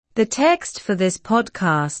The text for this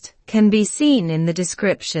podcast can be seen in the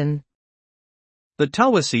description. The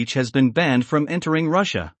Taoiseach has been banned from entering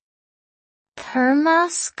Russia.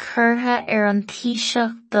 Thumas curtha an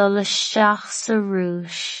Taoiseach dul isteach sa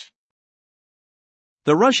Rúis.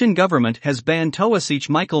 The Russian government has banned Taoiseach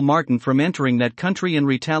Michael Martin from entering that country in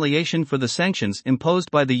retaliation for the sanctions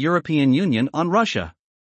imposed by the European Union on Russia.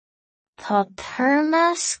 Tá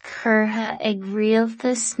Thumas curtha ag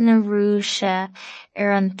rialtas na Rúise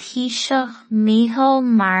an Taoiseach Micheál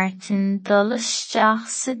Martin dul isteach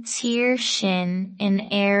sa tír sin in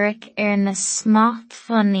éireacht na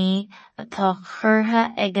smachtbhannaí atá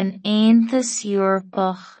curtha ag an Aontas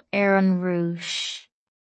Eorpach an Rúis.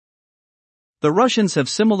 The Russians have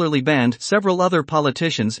similarly banned several other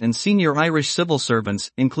politicians and senior Irish civil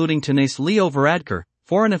servants, including Taoiseach Leo Varadkar,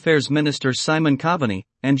 Foreign Affairs Minister Simon Coveney,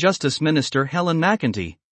 and Justice Minister Helen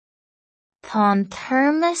McEntee. Tá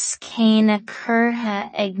Thumas céanna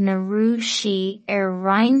curtha ag na Rúise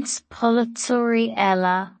roinnt polaiteoirí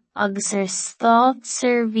eile agus stát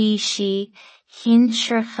seirbhísí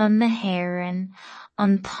hinseartha na hÉireann,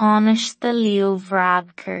 an Tánaiste Leo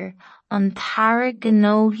Varadkar, an Tara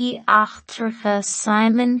Gnóthaí Achtracha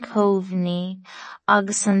Simon Coveney,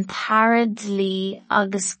 agus an Tara Dlí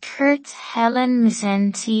agus Kurt Helen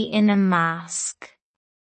McEntee ina measc.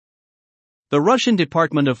 The Russian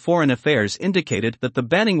Department of Foreign Affairs indicated that the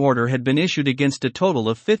banning order had been issued against a total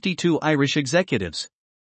of 52 Irish executives.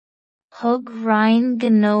 Thug Ryan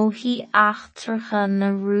Gnóthaí Achtracha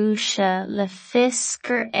na Rúise le fios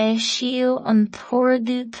gur eisiú an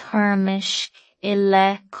Tórdú Tuirmis I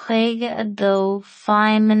le 52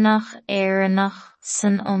 feidhmeannach éireannach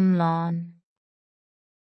san iomlán.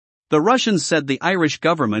 The Russians said the Irish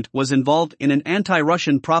government was involved in an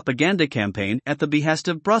anti-Russian propaganda campaign at the behest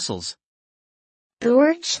of Brussels.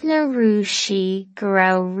 Dúirt na Rúise go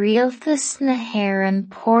raibh rialtas na hÉireann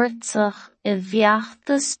pórtach I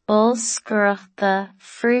bheachtas bolscreachta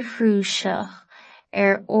frithúiseach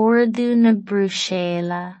ordú na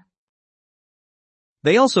Bruxéala.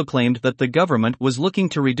 They also claimed that the government was looking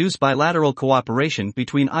to reduce bilateral cooperation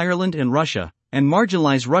between Ireland and Russia, and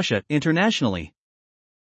marginalize Russia internationally.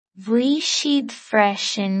 Bhí siad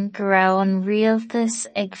freisin go raibh an rialtas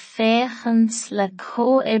ag féachant le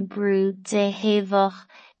comhoibriú déthaobhach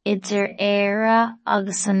idir Éire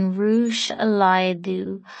agus an Rúis a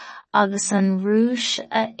laghdú, agus an Rúis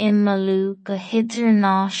a imeallú go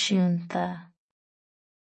hidirnáisiúnta.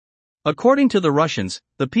 According to the Russians,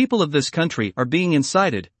 the people of this country are being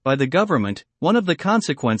incited by the government, one of the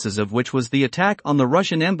consequences of which was the attack on the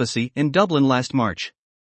Russian embassy in Dublin last March.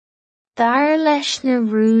 Dar leis na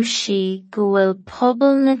Rúise go bhfuil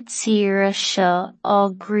pobal na tíre seo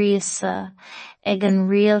á gréasa ag an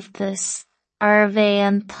rialtas, bheith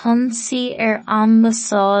an tionsaí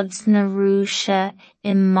ambasáid na Rúise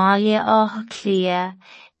I Maille Átha Cliath,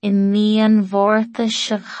 I mbíonn mhórta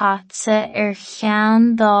seo chaite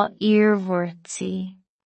cheann dá iarmhórtaí.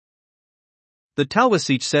 The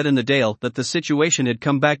Taoiseach said in the Dáil that the situation had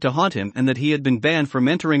come back to haunt him and that he had been banned from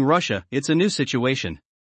entering Russia. It's a new situation.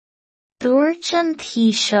 Dúirt an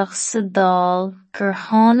Taoiseach sa Dáil gur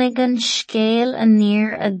tháinig an scéal a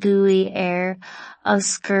níor a dúí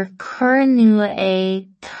agus gur cur nua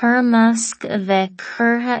Thumas a bheith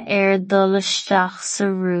curtha dul isteach sa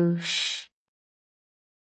Rúis.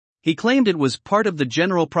 He claimed it was part of the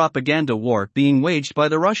general propaganda war being waged by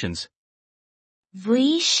the Russians.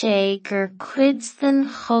 Bhí sé gur cuid den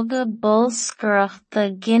chogadh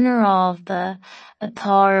bolscreachta ginearálta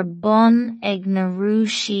atá ar bun ag na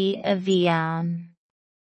Rúise a bhí ann.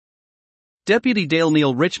 Deputy Dáil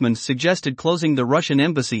Neil Richmond suggested closing the Russian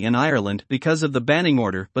embassy in Ireland because of the banning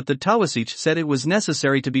order, but the Taoiseach said it was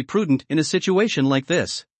necessary to be prudent in a situation like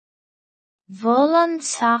this. Bhfuil an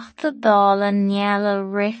Teachta Dála Neala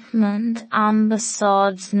Richmond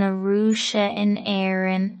ambasáid na Rúise in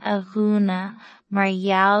Éireann a dhúna mar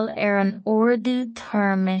gheall an Ordú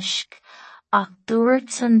Tuirmisc, ach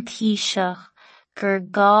dúirt an Taoiseach gur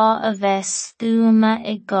gá a bheith stúma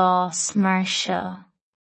I gcás mar seo.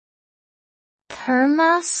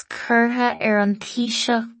 Thumas curtha an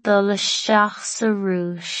Taoiseach dul isteach sa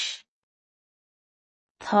Rúis.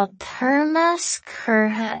 Tá Thumas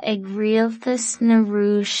curtha ag rialtas na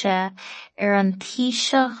Rúise an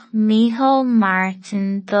Taoiseach Micheál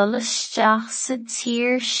Martin dul isteach sa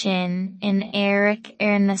tír sin in éireacht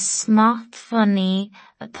na smachtbhannaí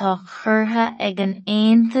atá curtha ag an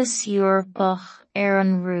Aontas Eorpach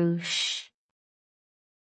an Rúis.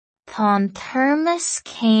 Tá Thumas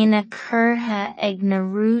céanna curtha ag na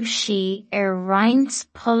Rúise roinnt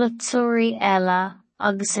polaiteoirí eile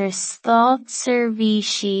agus stát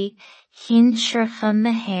seirbhísí hinseartha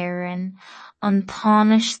na hÉireann, an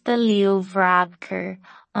Tánaiste Leo Varadkar,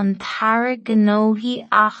 an Tara Gnóthaí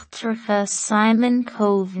Achtracha Simon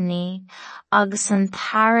Coveney, agus an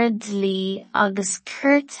Tara Dlí agus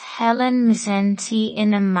Kurt Helen Mzenti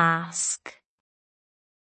ina Measc.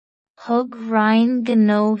 Thug Ryan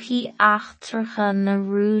Gnóthaí Achtracha na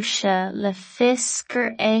Rúise le fios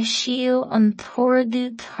gur eisiú an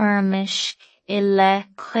Tordú Tuairisc I le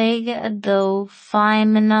 52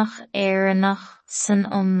 feidhmeannach éireannach san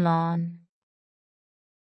iomlán.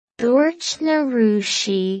 Dúirt na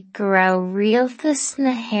Rúisí go raibh rialtas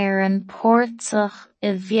na hÉireann Pórtach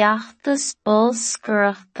I bhfeachtas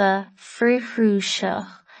bolscroachta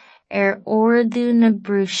frithúiseach ordú na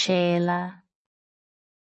Brúiséala.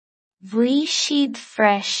 Bhí siad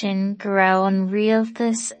freisin go raibh an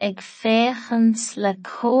rialtas ag féachans le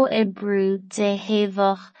comhoibriú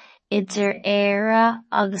déthaobhach idir Éire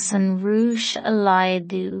agus an Rúis a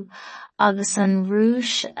laghdú agus an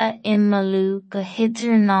Rúis a imeallú go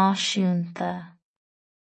hidirnáisiúnta.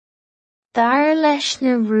 D'fhear leis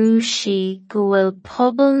na Rúisí go bhfuil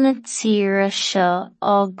pobal na tíre seo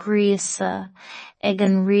á gréasa ag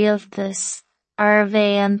an rialtas arb é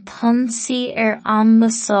an tionsaí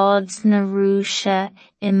ambasáid na Rúise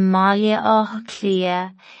I Mbaile Átha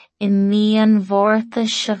Cliath I mbíonn mhórta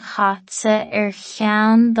seo chaite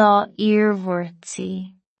cheann dá iarmhórtaí.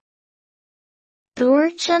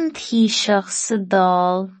 Dúirt an Taoiseach sa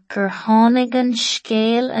Dáil gur tháinig an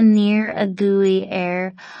scéal a níor a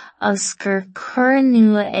dúigh agus gur cur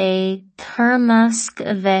nua é tuairisc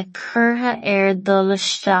a bheith curtha dul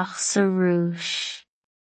isteach sa Rúis.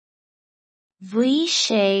 Bhí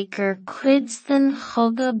sé gur cuid den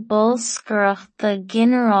chogadh bolscroachta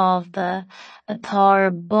ginearálta atá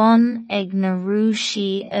ar bun ag na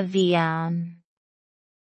Rúisí a bhí ann.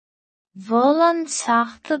 Bhfuil an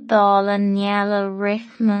teachtadála Néala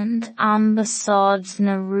Richmond ambasáid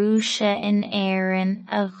na Rúise in Éireann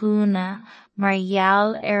a dhúnadh mar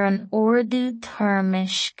gheall ar an ordú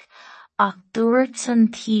tuairisc ach dúirt an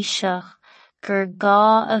Taoiseach gur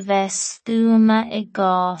gá a bheith stiúma I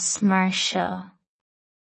gcás mar seo.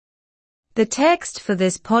 The text for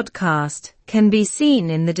this podcast can be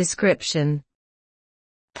seen in the description.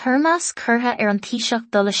 Tuaireamás curtha ar an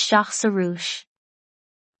Taoiseach dul isteach sa Rúis.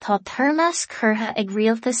 Tá tuaireamás curtha ag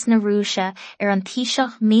rialtas na Rúise ar an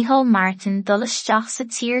Taoiseach Micheál Martin dul isteach sa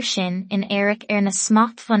tír sin in éireacht ar na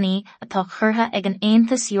smachtbhannaí atá curtha ag an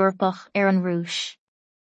Aontas Eorpach ar an Rúis.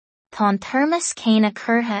 Tá an tuaireamás céanna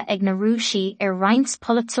curtha ag na Rúisí ar roinnt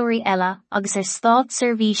polaiteoirí eile agus ar stáit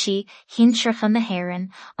seirbhísí hinsearcha na hÉireann,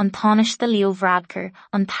 an Tánaiste Leo Varadkar,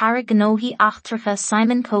 an Tara Gnóthaí Achtracha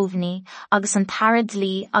Simon Coveney agus an Tara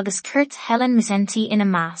Dlí agus Kurt Helen Mzenti ina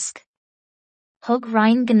Measc. Thug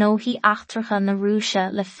Ryan Gnóthaí Achtracha na Rúise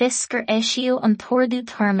le fios gur eisiú an Tordú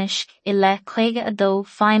Tuairisc I le 52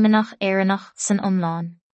 feidhmeannach éireannach san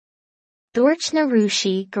iomlán. Dúirt na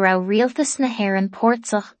Rúisí go raibh rialtas na hÉireann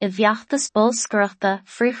Pórtach I bhfeachtas bolscroachta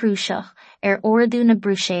frithúiseach ordú na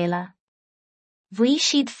Brúiséala. Bhí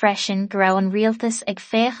siad freisin go raibh an rialtas ag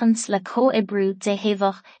féachans le comhoibriú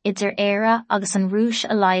déthaobhach idir Éire agus an Rúis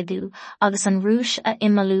a laghdú agus an Rúis a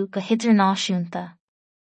imeallú go hidirnáisiúnta.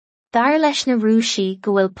 D'fhear leis na Rúisí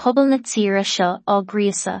go bhfuil pobal na tíre seo á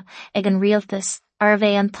gréasa ag an rialtas arb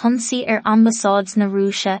é an tionsaí ambasáid na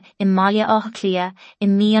Rúise I Mbaile Átha Cliath I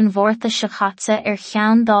mbíonn mhórta seo chaite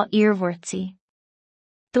cheann dá iarmhórtaí.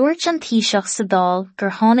 Dúirt an Taoiseach sa Dáil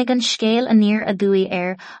gur tháinig an scéal a níor a dúigh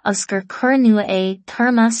agus gur cur nua é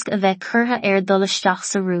tuairisc a bheith curtha dul isteach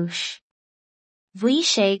sa Rúis. Bhí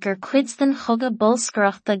sé gur cuid den chogadh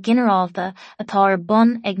bolscroachta ginearálta atá ar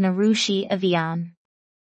bun ag na Rúisí a bhí ann.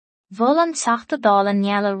 Bhfuil an teachtadála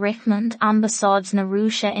Néala Richmond ambasáid na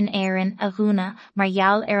Rúise in Éireann a dhúnadh mar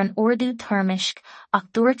gheall ar an ordú tuairisc ach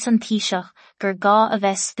dúirt an Taoiseach gur gá a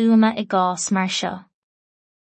bheith stiúma I gcás mar seo.